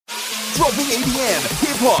dropping EDM,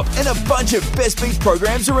 hip-hop, and a bunch of best beats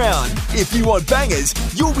programs around. If you want bangers,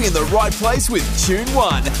 you'll be in the right place with Tune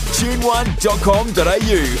One.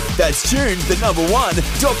 Tune1.com.au. That's tune, the number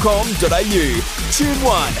one.com.au. Tune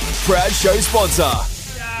One, proud show sponsor.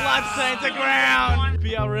 Blood stains the ground.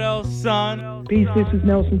 BRL, son. Peace, this is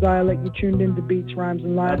Nelson Dialect. You're tuned in to Beats, Rhymes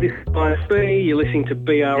and Live. This is ISB. You're listening to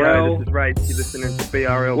BRL. Yo, this is Race. You're listening to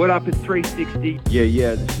BRL. What up? It's 360.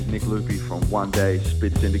 Yeah. This is Nick Loopy from One Day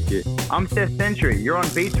Spit Syndicate. I'm Seth Century. You're on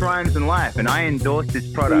Beats, Rhymes and Life, and I endorse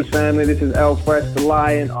this product. Peace, family. This is El Fresh the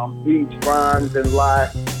Lion on Beats, Rhymes and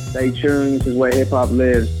Life. Stay tuned. This is where hip hop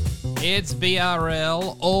lives. It's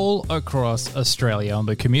BRL all across Australia on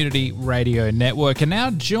the Community Radio Network. And now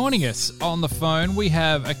joining us on the phone, we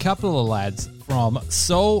have a couple of lads from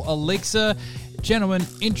Soul Elixir. Gentlemen,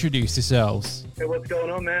 introduce yourselves. Hey, what's going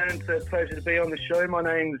on, man? It's a pleasure to be on the show. My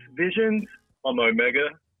name's Visions. I'm Omega.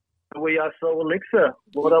 We are Soul Elixir.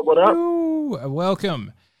 What up, what up? Ooh,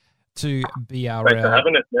 welcome to BRL. Thanks for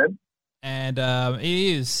having us, man. And it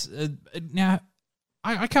is... now...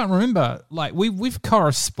 I can't remember. Like we've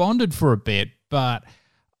corresponded for a bit, but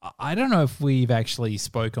I don't know if we've actually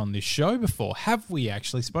spoke on this show before. Have we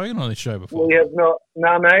actually spoken on this show before? We have not.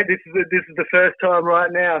 No, mate. This is the first time right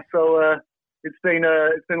now. So it's been a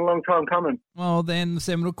long time coming. Well, then the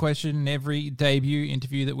seminal question in every debut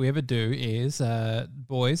interview that we ever do is,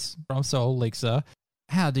 boys from Soul Elixir,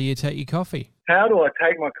 how do you take your coffee? How do I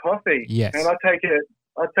take my coffee? Yes. And I take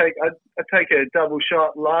a double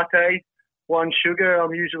shot latte. One sugar,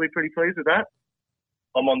 I'm usually pretty pleased with that.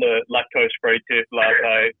 I'm on the lactose-free tip,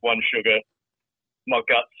 latte, one sugar. My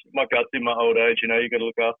guts in my old age, you got to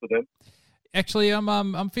look after them. Actually,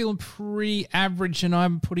 I'm feeling pretty average, and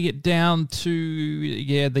I'm putting it down to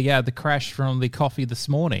the crash from the coffee this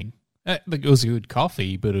morning. It was a good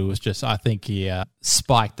coffee, but it was just I think the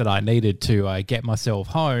spike that I needed to get myself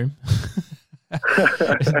home.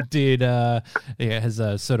 Has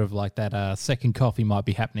a sort of like that second coffee might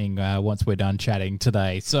be happening once we're done chatting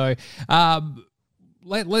today. So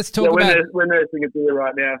let's talk about... We're nursing a beer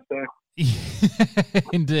right now, so...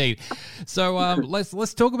 Indeed. So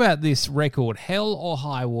let's talk about this record, Hell or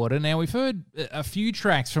High Water. Now, we've heard a few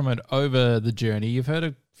tracks from it over the journey. You've heard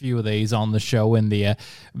a few of these on the show in the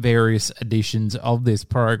various editions of this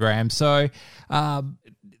program. So...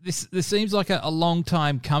 This seems like a long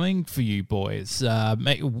time coming for you boys.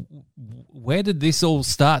 Where did this all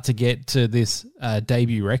start to get to this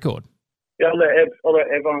debut record? Yeah, I'll let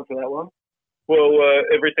Ev answer that one. Well,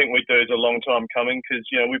 everything we do is a long time coming because,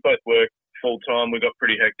 we both work full-time. We've got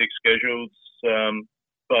pretty hectic schedules.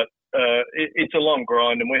 But it's a long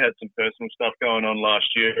grind, and we had some personal stuff going on last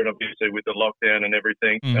year, and obviously with the lockdown and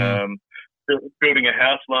everything. Mm-hmm. Building a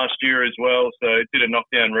house last year as well, so did a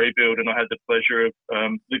knockdown rebuild, and I had the pleasure of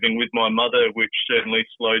living with my mother, which certainly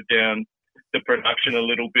slowed down the production a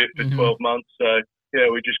little bit for 12 months. So,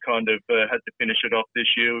 we just kind of had to finish it off this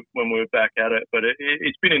year when we were back at it. But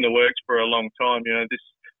it's been in the works for a long time. This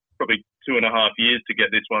probably 2.5 years to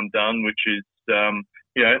get this one done, which is,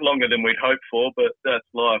 longer than we'd hoped for, but that's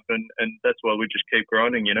life, and that's why we just keep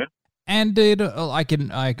grinding, And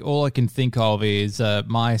all I can think of is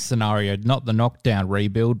my scenario, not the knockdown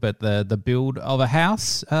rebuild, but the build of a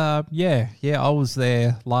house. I was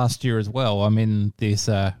there last year as well. I'm in this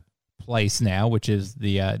place now, which is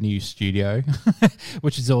the new studio,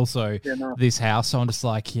 which is also this house. So I'm just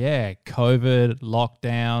like, COVID,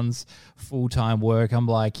 lockdowns, full-time work. I'm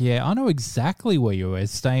like, I know exactly where you were,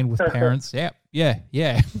 staying with parents. Yeah.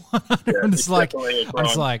 I'm just like,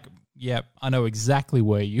 yep, I know exactly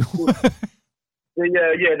where you were.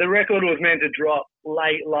 The record was meant to drop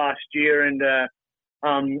late last year, and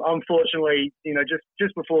unfortunately,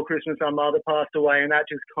 just before Christmas, our mother passed away, and that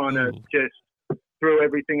just kind of just threw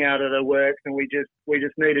everything out of the works, and we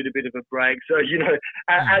just needed a bit of a break. So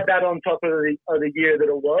add that on top of the year that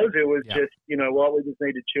it was just we just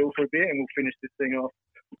need to chill for a bit, and we'll finish this thing off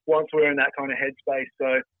once we're in that kind of headspace.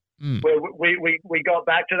 So. We got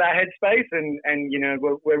back to that headspace, and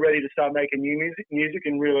we're ready to start making new music,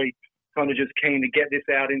 and really kind of just keen to get this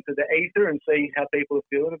out into the ether and see how people are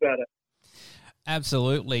feeling about it.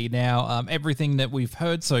 Absolutely. Now, everything that we've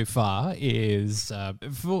heard so far is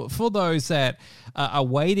for those that are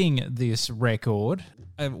awaiting this record.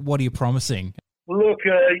 What are you promising? Look,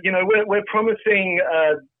 we're promising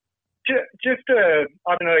just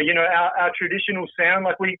I don't know, our traditional sound.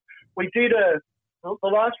 Like we did the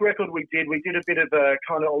last record we did a bit of a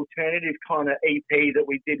kind of alternative kind of EP that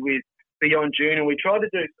we did with Beyond June, and we tried to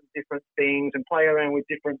do some different things and play around with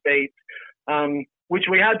different beats, which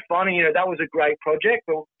we had fun. And, that was a great project.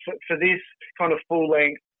 But for this kind of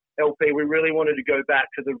full-length LP, we really wanted to go back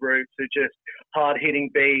to the roots of just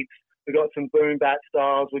hard-hitting beats, we got some boom bat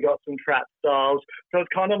styles, we got some trap styles. So it's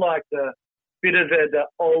kind of like the bit of the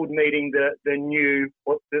old meeting the new,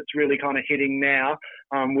 what that's really kind of hitting now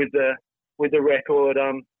with the record.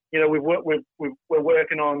 We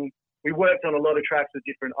worked on a lot of tracks with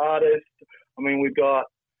different artists. I mean, we've got,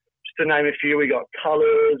 just to name a few, we got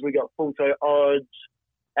Colours, we got Full Toe Odds,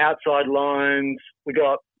 Outside Lines, we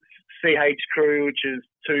got CH Crew, which is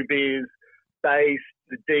Two Beers, Bass,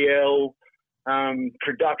 the DL,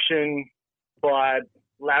 production by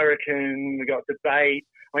Larrikin, we got Debate.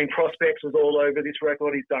 I mean, Prospects was all over this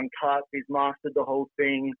record. He's done cuts, he's mastered the whole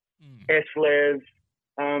thing. S-Lev.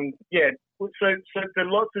 So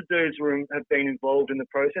lots of dudes have been involved in the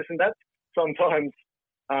process, and that's sometimes,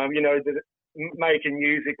 making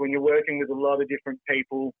music when you're working with a lot of different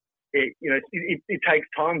people. It takes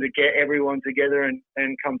time to get everyone together and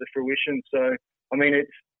come to fruition. So, I mean,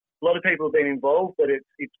 it's a lot of people have been involved, but it's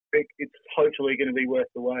hopefully going to be worth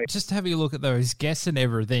the wait. Just having a look at those guests and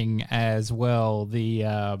everything as well.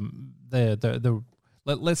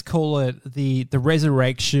 Let's call it the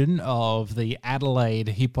resurrection of the Adelaide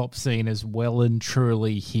hip hop scene is well and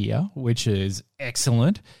truly here, which is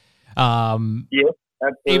excellent. Yeah,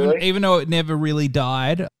 absolutely. Even though it never really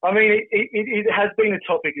died. I mean, it has been a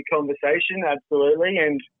topic of conversation, absolutely.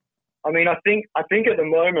 And I mean, I think at the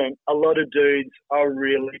moment a lot of dudes are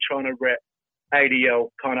really trying to rep ADL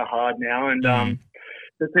kind of hard now, and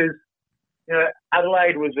because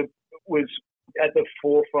Adelaide was at the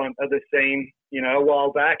forefront of the scene, a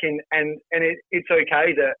while back, and it's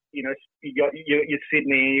okay that you got your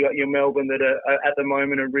Sydney, you got your Melbourne that are at the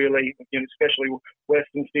moment are really, especially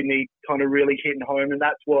Western Sydney, kind of really hitting home, and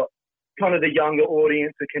that's what kind of the younger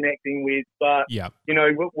audience are connecting with. But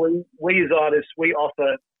we as artists, we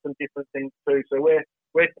offer some different things too. So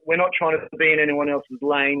we're not trying to be in anyone else's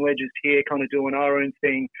lane. We're just here, kind of doing our own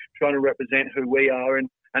thing, trying to represent who we are, and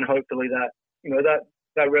hopefully that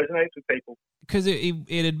resonates with people. Because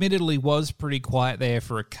it admittedly was pretty quiet there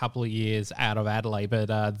for a couple of years out of Adelaide,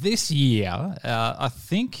 but this year, I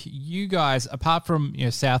think you guys, apart from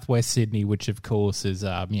Southwest Sydney, which of course has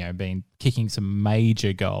been kicking some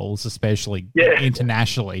major goals, especially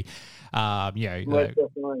internationally,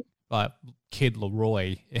 like Kid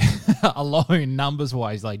Leroy alone, numbers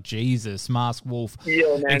wise, like Jesus, Masked Wolf,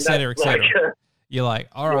 etc., etc. You're like,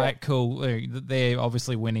 all right, cool. They're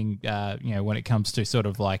obviously winning, when it comes to sort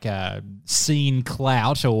of like scene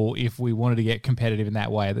clout, or if we wanted to get competitive in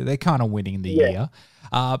that way, they're kind of winning the year.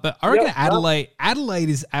 But I reckon Adelaide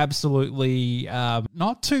is absolutely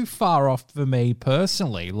not too far off for me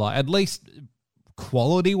personally. Like, at least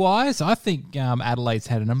quality-wise, I think Adelaide's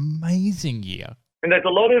had an amazing year. And there's a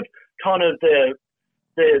lot of kind of the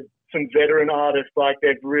some veteran artists, like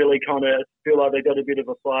they've really kind of feel like they've got a bit of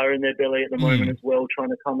a fire in their belly at the moment as well, trying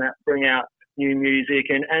to bring out new music,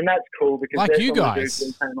 and that's cool because like you guys.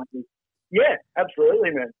 Yeah,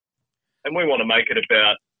 absolutely, man. And we want to make it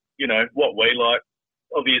about what we like.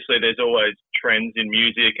 Obviously, there's always trends in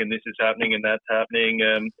music, and this is happening and that's happening.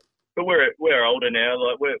 But we're older now.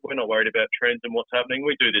 Like we're not worried about trends and what's happening.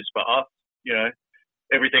 We do this for us.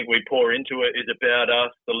 Everything we pour into it is about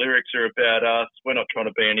us. The lyrics are about us. We're not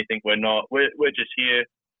trying to be anything we're not. We're just here.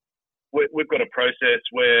 We've got a process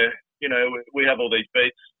where, we have all these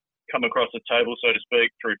beats come across the table, so to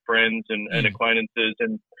speak, through friends and acquaintances.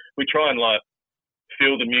 And we try and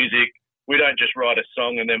feel the music. We don't just write a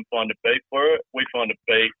song and then find a beat for it. We find a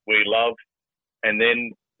beat we love, and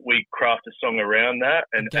then we craft a song around that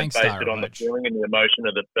and base it on the feeling and the emotion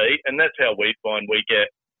of the beat. And that's how we find we get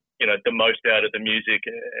the most out of the music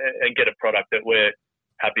and get a product that we're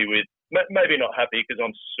happy with. Maybe not happy because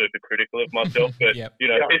I'm super critical of myself, but, it's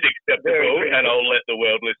acceptable and I'll let the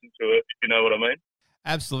world listen to it, if you know what I mean.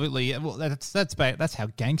 Absolutely. Well, that's how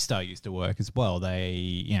Gangstar used to work as well.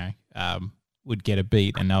 They, would get a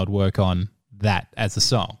beat and they would work on that as a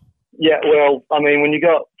song. Yeah, well, I mean, when you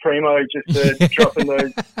got Primo just dropping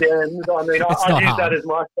those gems, I mean, I use that as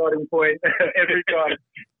my starting point every time,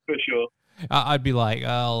 for sure. I'd be like,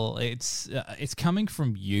 oh, it's coming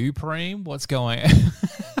from you, Preem. What's going on?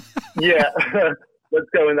 Yeah, let's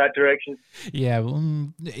go in that direction. Yeah,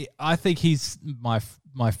 well, I think he's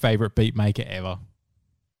my favorite beat maker ever.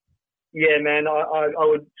 Yeah, man, I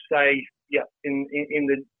would say, yeah, in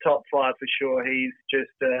the top 5 for sure. He's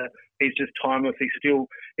just timeless. He's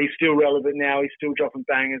still relevant now. He's still dropping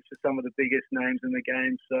bangers for some of the biggest names in the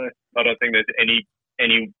game. So I don't think there's any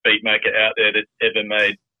beat maker out there that's ever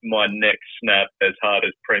made my neck snap as hard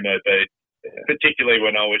as Primo beat, particularly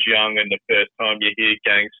when I was young and the first time you hear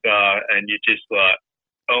Gangstar and you're just like,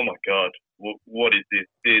 oh my God, what is this?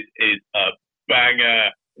 This is a banger.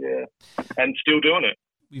 Yeah. And still doing it.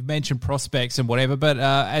 we've mentioned prospects and whatever, but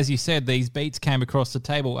as you said, these beats came across the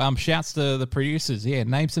table. Shouts to the producers. Yeah,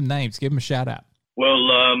 name some names. Give them a shout out. Well,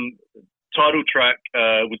 title track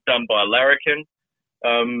was done by Larrikin.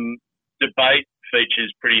 Debate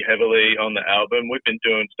features pretty heavily on the album. We've been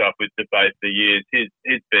doing stuff with Debate for years. His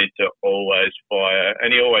beats are always fire,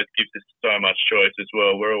 and he always gives us so much choice as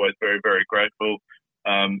well. We're always very, very grateful.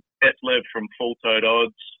 S-Lev from Full Toed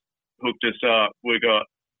Odds hooked us up. We got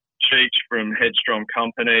Cheech from Headstrong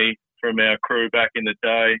Company from our crew back in the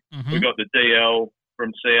day. We got the DL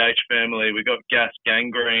from CH Family. We got Gas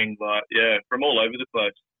Gangrene, from all over the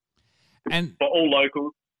place. And but all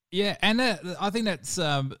locals. Yeah, and I think that's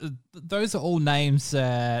those are all names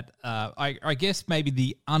that I guess maybe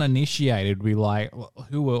the uninitiated would be like,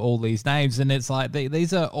 who are all these names? And it's like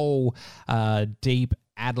these are all deep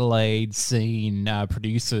Adelaide scene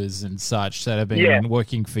producers and such that have been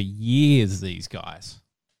working for years, these guys.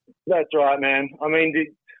 That's right, man. I mean,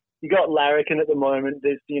 you got Larrikin at the moment.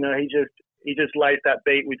 He just laced that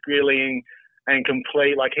beat with Grilling and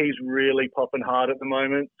Complete. Like, he's really popping hard at the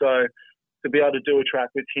moment. So to be able to do a track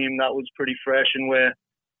with him, that was pretty fresh, and we're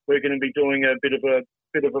going to be doing a bit of a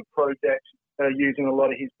project using a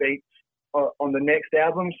lot of his beats on the next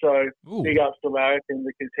album. So big ups to Larrikin,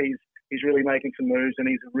 because he's really making some moves, and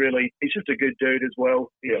he's just a good dude as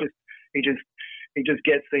well. He just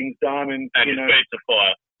gets things done, and his beats are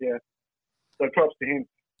fire. Yeah, so props to him.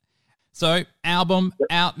 So album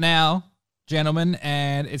out now, gentlemen,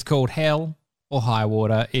 and it's called Hell or High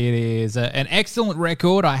Water. It is an excellent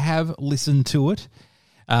record. I have listened to it.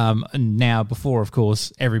 Now, before, of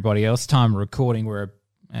course, everybody else, time of recording, we're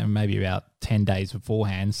maybe about 10 days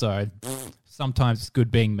beforehand, so sometimes it's good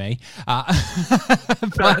being me. But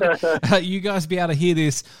you guys be able to hear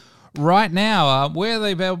this right now. Where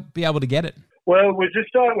will they be able to get it? Well, we're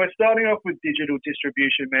starting off with digital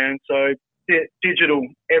distribution, man. So digital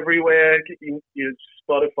everywhere, your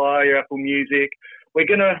Spotify, your Apple Music. We're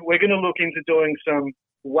gonna look into doing some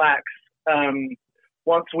wax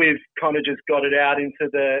once we've kind of just got it out into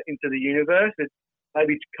the universe. It's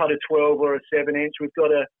maybe cut a 12 or a 7-inch. We've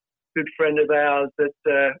got a good friend of ours that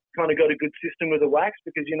kind of got a good system with the wax,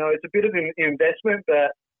 because it's a bit of an investment,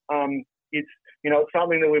 but it's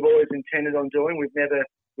something that we've always intended on doing. We've never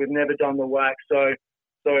done the wax, so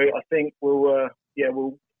I think we'll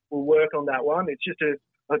work on that one. It's just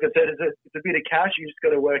like I said, it's a bit of cash. You just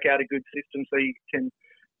got to work out a good system so you can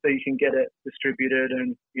get it distributed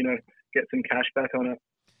and get some cash back on it.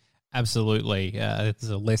 Absolutely. It's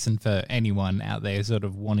a lesson for anyone out there sort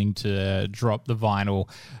of wanting to drop the vinyl.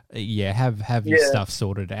 Have your stuff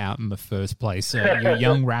sorted out in the first place. Your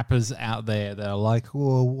young rappers out there that are like,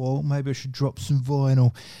 well, maybe I should drop some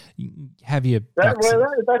vinyl. Have your that's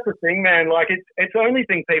the thing, man. Like, it's the only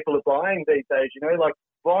thing people are buying these days, like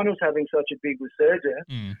vinyl's having such a big resurgence.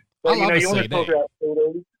 But, you want to talk about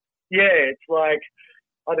CDs. Yeah, it's like,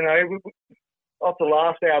 I don't know, off the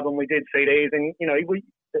last album we did CDs, and,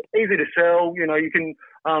 it's easy to sell. You can,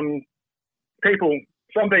 some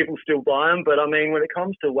people still buy them, but I mean, when it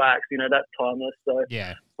comes to wax, that's timeless. So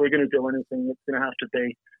if we're going to do anything, it's going to have to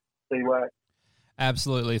be wax.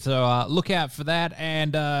 Absolutely. So look out for that,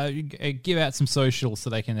 and give out some socials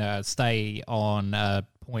so they can stay on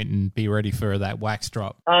point and be ready for that wax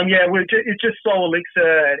drop. It's just Soul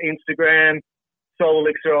Elixir at Instagram, Soul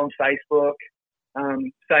Elixir on Facebook.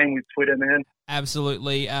 Same with Twitter, man.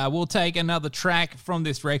 Absolutely. We'll take another track from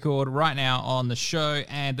this record right now on the show.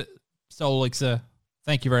 And Soul Elixir,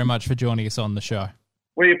 thank you very much for joining us on the show.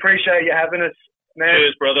 We appreciate you having us, man.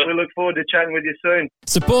 Cheers, brother. We look forward to chatting with you soon.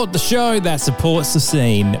 Support the show that supports the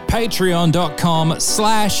scene.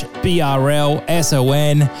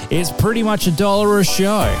 Patreon.com/BRLSON. It's pretty much $1 a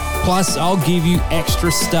show. Plus, I'll give you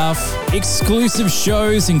extra stuff, exclusive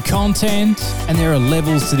shows and content, and there are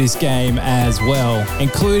levels to this game as well,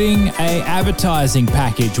 including a advertising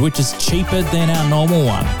package, which is cheaper than our normal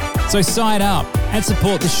one. So sign up and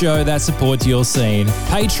support the show that supports your scene.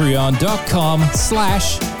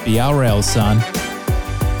 Patreon.com/BRL, son.